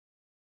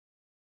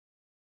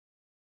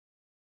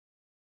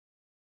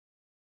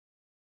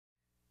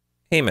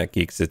Hey Mac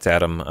Geeks, it's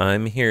Adam.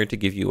 I'm here to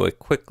give you a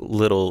quick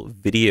little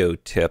video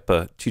tip,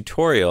 a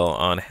tutorial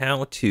on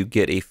how to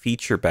get a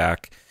feature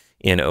back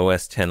in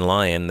OS X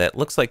Lion that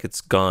looks like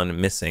it's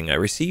gone missing. I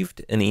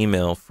received an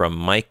email from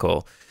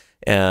Michael,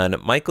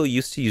 and Michael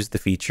used to use the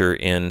feature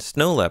in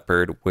Snow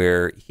Leopard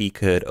where he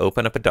could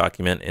open up a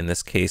document, in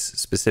this case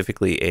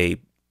specifically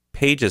a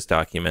Pages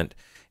document,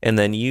 and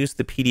then use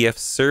the PDF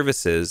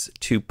services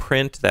to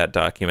print that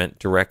document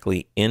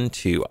directly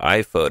into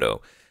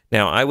iPhoto.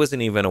 Now, I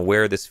wasn't even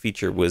aware this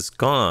feature was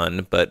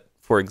gone, but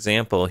for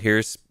example,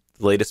 here's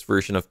the latest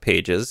version of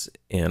Pages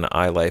in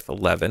iLife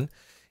 11.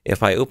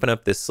 If I open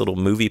up this little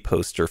movie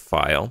poster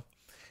file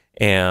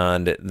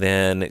and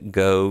then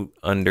go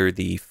under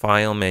the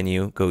File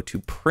menu, go to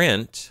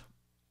Print,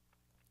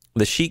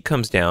 the sheet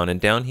comes down, and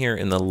down here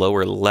in the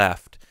lower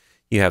left,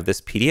 you have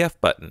this PDF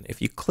button.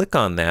 If you click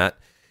on that,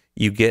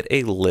 you get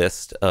a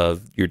list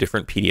of your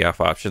different PDF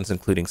options,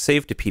 including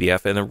Save to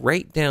PDF, and then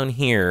right down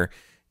here,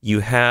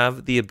 you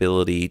have the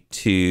ability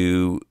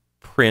to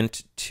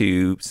print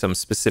to some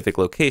specific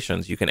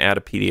locations. You can add a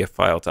PDF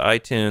file to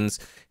iTunes.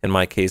 In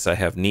my case, I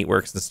have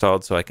Neatworks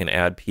installed, so I can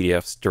add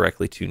PDFs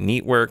directly to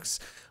Neatworks.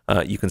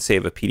 You can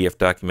save a PDF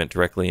document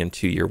directly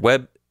into your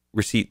web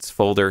receipts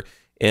folder,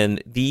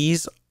 and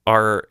these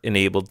are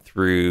enabled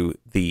through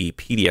the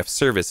PDF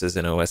services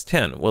in OS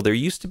X. Well, there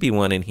used to be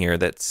one in here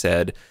that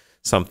said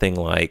something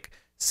like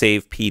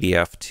save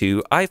PDF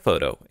to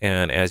iPhoto.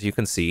 And as you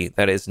can see,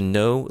 that is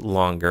no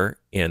longer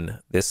in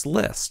this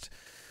list.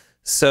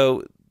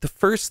 So the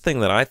first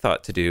thing that I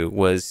thought to do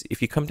was, if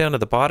you come down to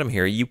the bottom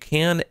here, you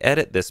can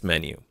edit this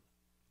menu.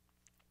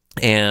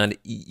 And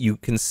you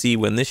can see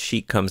when this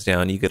sheet comes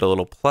down, you get a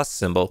little plus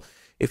symbol.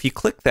 If you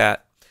click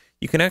that,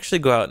 you can actually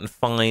go out and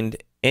find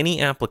any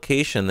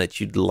application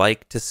that you'd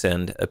like to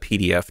send a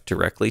PDF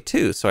directly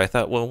to. So I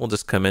thought, well, we'll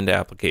just come into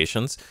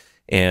Applications,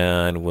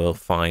 and we'll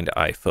find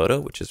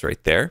iPhoto, which is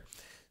right there.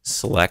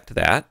 Select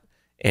that,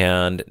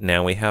 and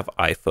now we have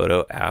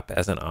iPhoto app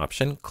as an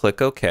option.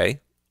 Click OK,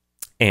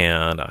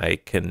 and I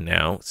can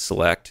now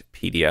select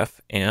PDF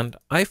and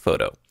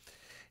iPhoto.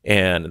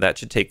 And that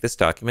should take this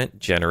document,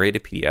 generate a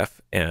PDF,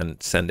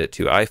 and send it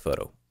to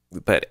iPhoto.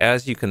 But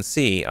as you can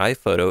see,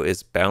 iPhoto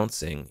is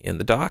bouncing in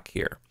the dock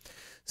here.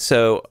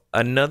 So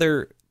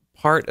another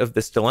part of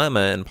this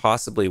dilemma, and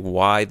possibly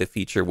why the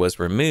feature was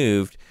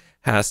removed,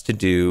 has to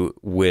do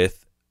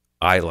with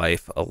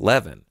iLife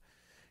 11.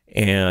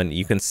 And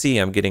you can see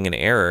I'm getting an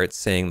error. It's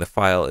saying the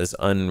file is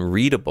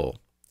unreadable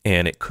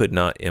and it could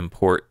not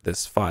import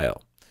this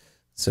file.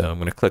 So I'm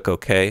going to click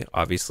OK.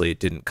 Obviously, it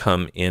didn't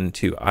come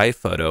into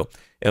iPhoto.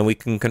 And we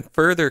can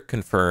further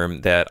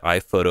confirm that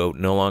iPhoto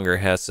no longer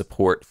has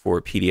support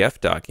for PDF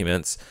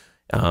documents.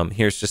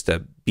 Here's just a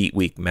Beat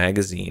Week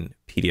magazine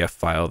PDF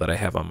file that I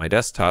have on my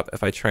desktop.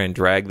 If I try and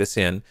drag this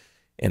in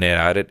and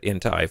add it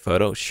into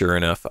iPhoto, sure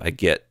enough, I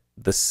get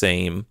the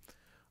same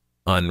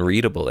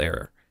unreadable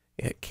error.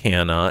 It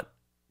cannot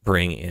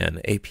bring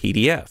in a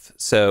PDF.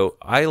 So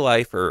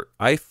iLife or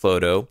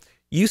iPhoto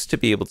used to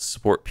be able to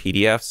support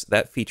PDFs.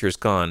 That feature's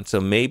gone.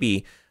 So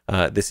maybe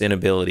this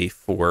inability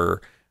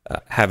for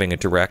having a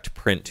direct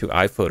print to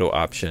iPhoto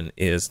option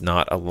is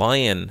not a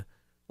Lion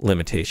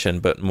limitation,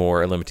 but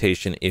more a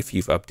limitation if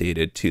you've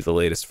updated to the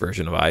latest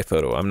version of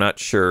iPhoto. I'm not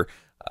sure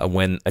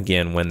when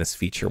this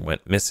feature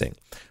went missing.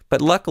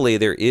 But luckily,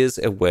 there is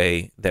a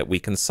way that we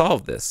can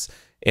solve this.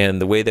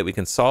 And the way that we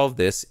can solve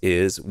this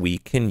is we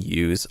can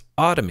use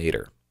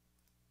Automator.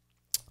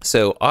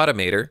 So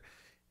Automator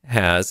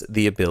has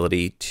the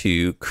ability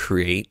to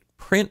create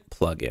print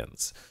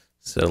plugins.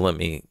 So let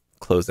me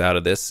close out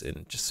of this,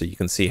 and just so you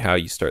can see how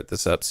you start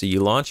this up. So you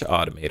launch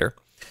Automator.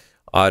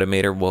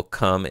 Automator will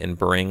come and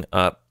bring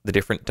up the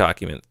different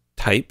document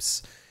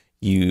types.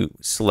 You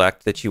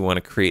select that you want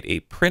to create a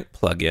print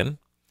plugin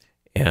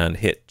and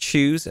hit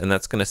choose, and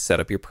that's going to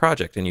set up your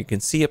project. And you can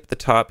see up at the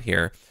top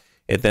here,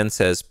 it then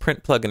says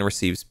print plugin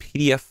receives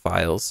PDF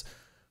files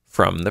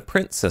from the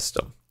print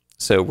system.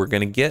 So we're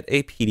going to get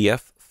a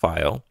PDF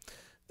file.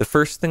 The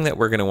first thing that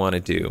we're going to want to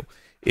do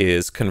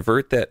is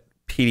convert that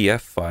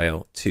PDF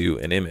file to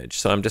an image.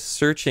 So I'm just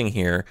searching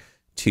here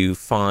to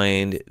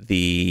find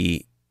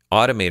the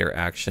Automator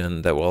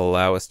action that will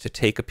allow us to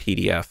take a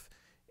PDF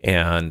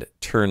and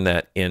turn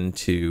that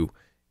into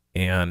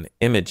an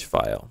image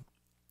file.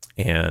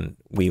 And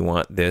we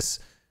want this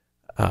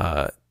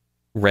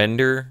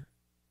render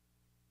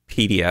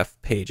PDF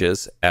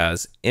pages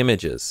as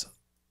images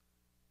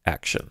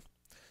action.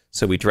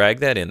 So we drag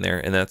that in there,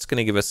 and that's going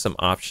to give us some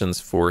options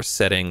for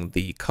setting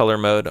the color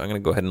mode. I'm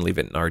going to go ahead and leave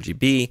it in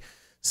RGB.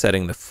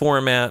 Setting the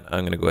format,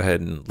 I'm going to go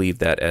ahead and leave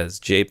that as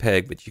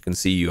JPEG, but you can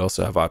see you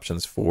also have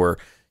options for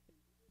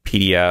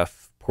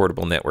PDF,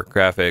 portable network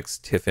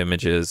graphics, TIFF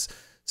images,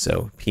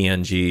 so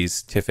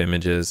PNGs, TIFF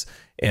images,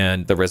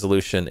 and the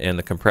resolution and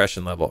the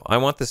compression level. I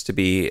want this to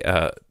be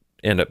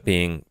end up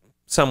being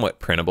somewhat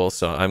printable,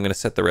 so I'm going to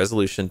set the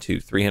resolution to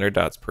 300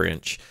 dots per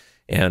inch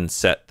and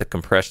set the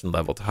compression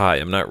level to high.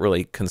 I'm not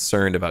really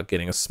concerned about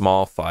getting a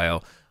small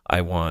file. I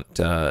want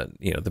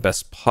the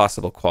best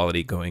possible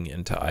quality going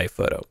into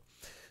iPhoto.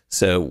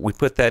 So we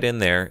put that in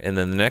there, and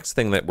then the next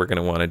thing that we're going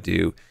to want to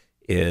do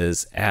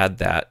is add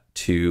that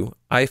to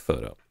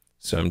iPhoto.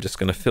 So I'm just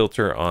going to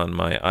filter on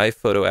my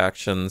iPhoto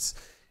actions,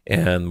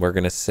 and we're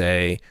going to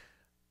say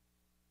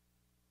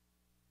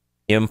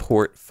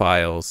import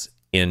files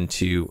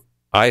into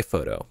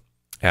iPhoto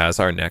as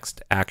our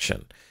next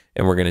action.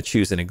 And we're going to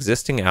choose an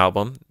existing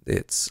album.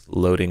 It's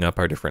loading up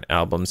our different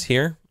albums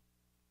here.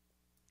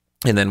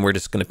 And then we're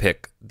just going to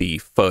pick the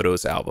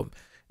Photos album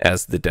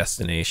as the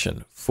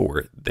destination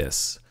for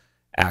this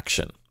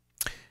action.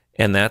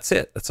 And that's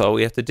it. That's all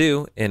we have to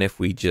do. And if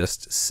we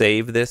just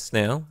save this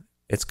now,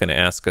 it's going to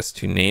ask us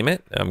to name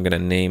it. I'm going to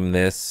name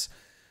this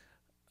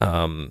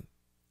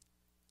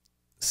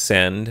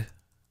send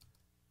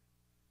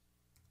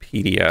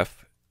PDF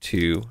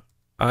to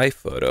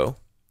iPhoto.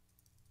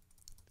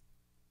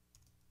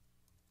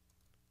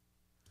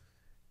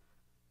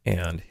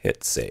 And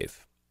hit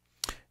save.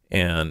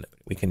 And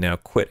we can now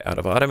quit out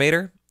of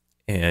Automator.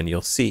 And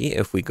you'll see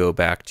if we go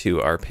back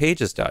to our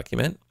Pages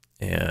document,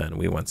 and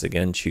we once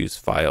again choose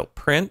File,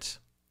 Print,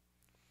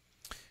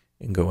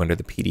 and go under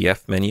the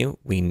PDF menu,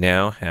 we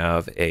now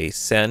have a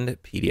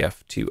Send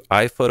PDF to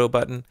iPhoto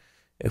button.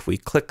 If we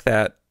click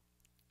that,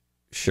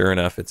 sure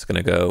enough, it's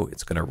going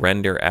to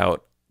render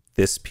out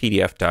this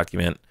PDF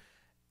document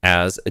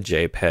as a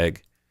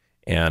JPEG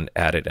and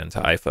add it into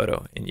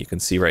iPhoto. And you can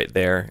see right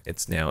there,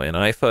 it's now in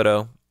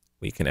iPhoto.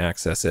 We can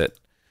access it.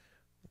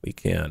 We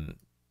can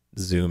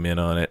zoom in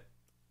on it.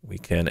 We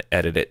can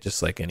edit it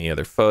just like any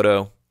other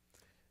photo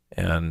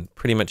and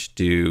pretty much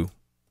do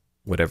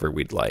whatever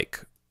we'd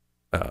like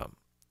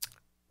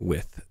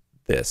with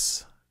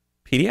this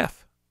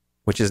PDF,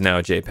 which is now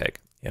a JPEG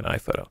in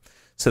iPhoto.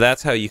 So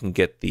that's how you can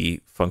get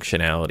the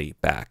functionality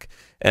back.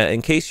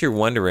 In case you're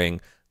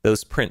wondering,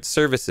 those print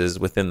services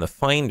within the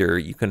Finder,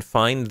 you can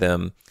find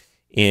them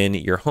in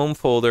your home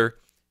folder,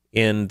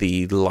 in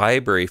the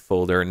library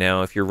folder.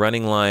 Now, if you're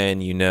running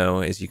Lion, you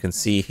know, as you can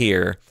see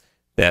here,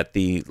 that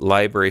the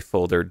library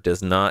folder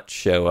does not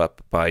show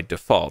up by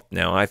default.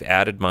 Now, I've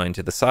added mine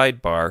to the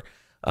sidebar.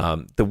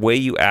 The way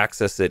you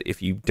access it,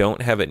 if you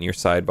don't have it in your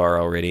sidebar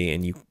already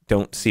and you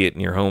don't see it in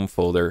your home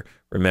folder,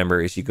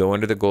 remember, is you go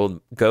under the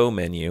Go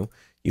menu,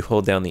 you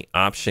hold down the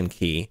Option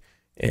key,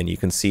 and you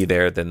can see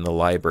there, then the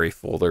library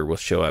folder will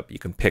show up. You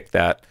can pick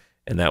that,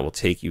 and that will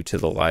take you to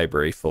the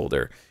library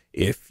folder.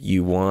 If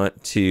you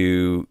want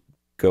to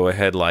go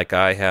ahead like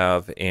I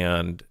have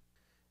and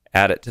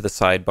add it to the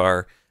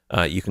sidebar,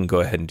 you can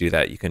go ahead and do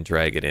that. You can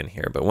drag it in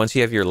here. But once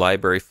you have your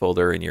library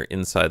folder and you're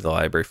inside the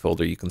library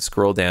folder, you can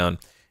scroll down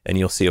and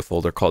you'll see a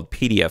folder called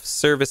PDF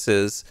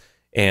Services.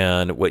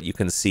 And what you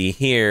can see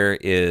here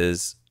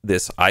is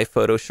this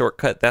iPhoto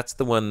shortcut. That's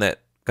the one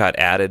that got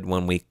added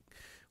when we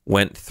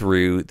went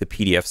through the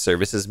PDF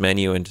Services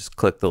menu and just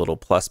clicked the little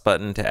plus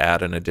button to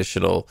add an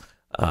additional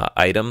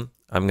item.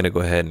 I'm going to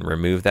go ahead and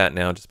remove that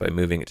now just by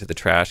moving it to the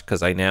trash,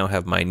 because I now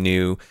have my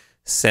new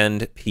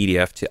send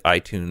PDF to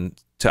iPhoto,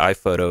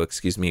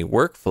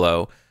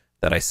 workflow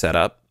that I set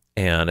up.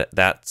 And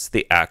that's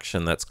the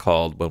action that's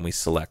called when we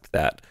select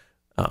that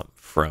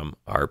from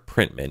our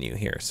print menu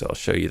here. So I'll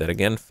show you that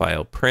again,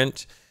 File,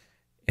 Print,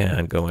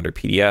 and go under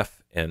PDF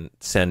and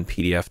send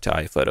PDF to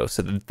iPhoto.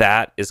 So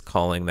that is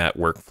calling that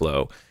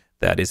workflow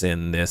that is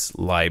in this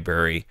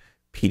library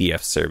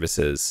PDF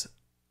services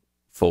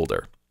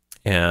folder.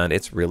 And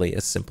it's really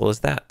as simple as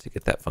that to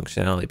get that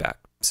functionality back.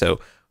 So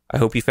I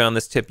hope you found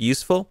this tip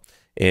useful.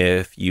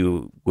 If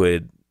you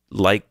would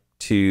like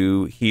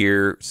to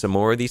hear some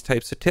more of these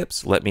types of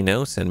tips, let me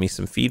know. Send me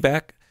some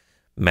feedback.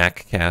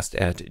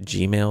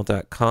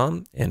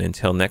 maccast@gmail.com. And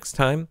until next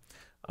time,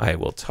 I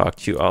will talk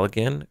to you all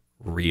again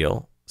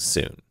real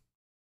soon.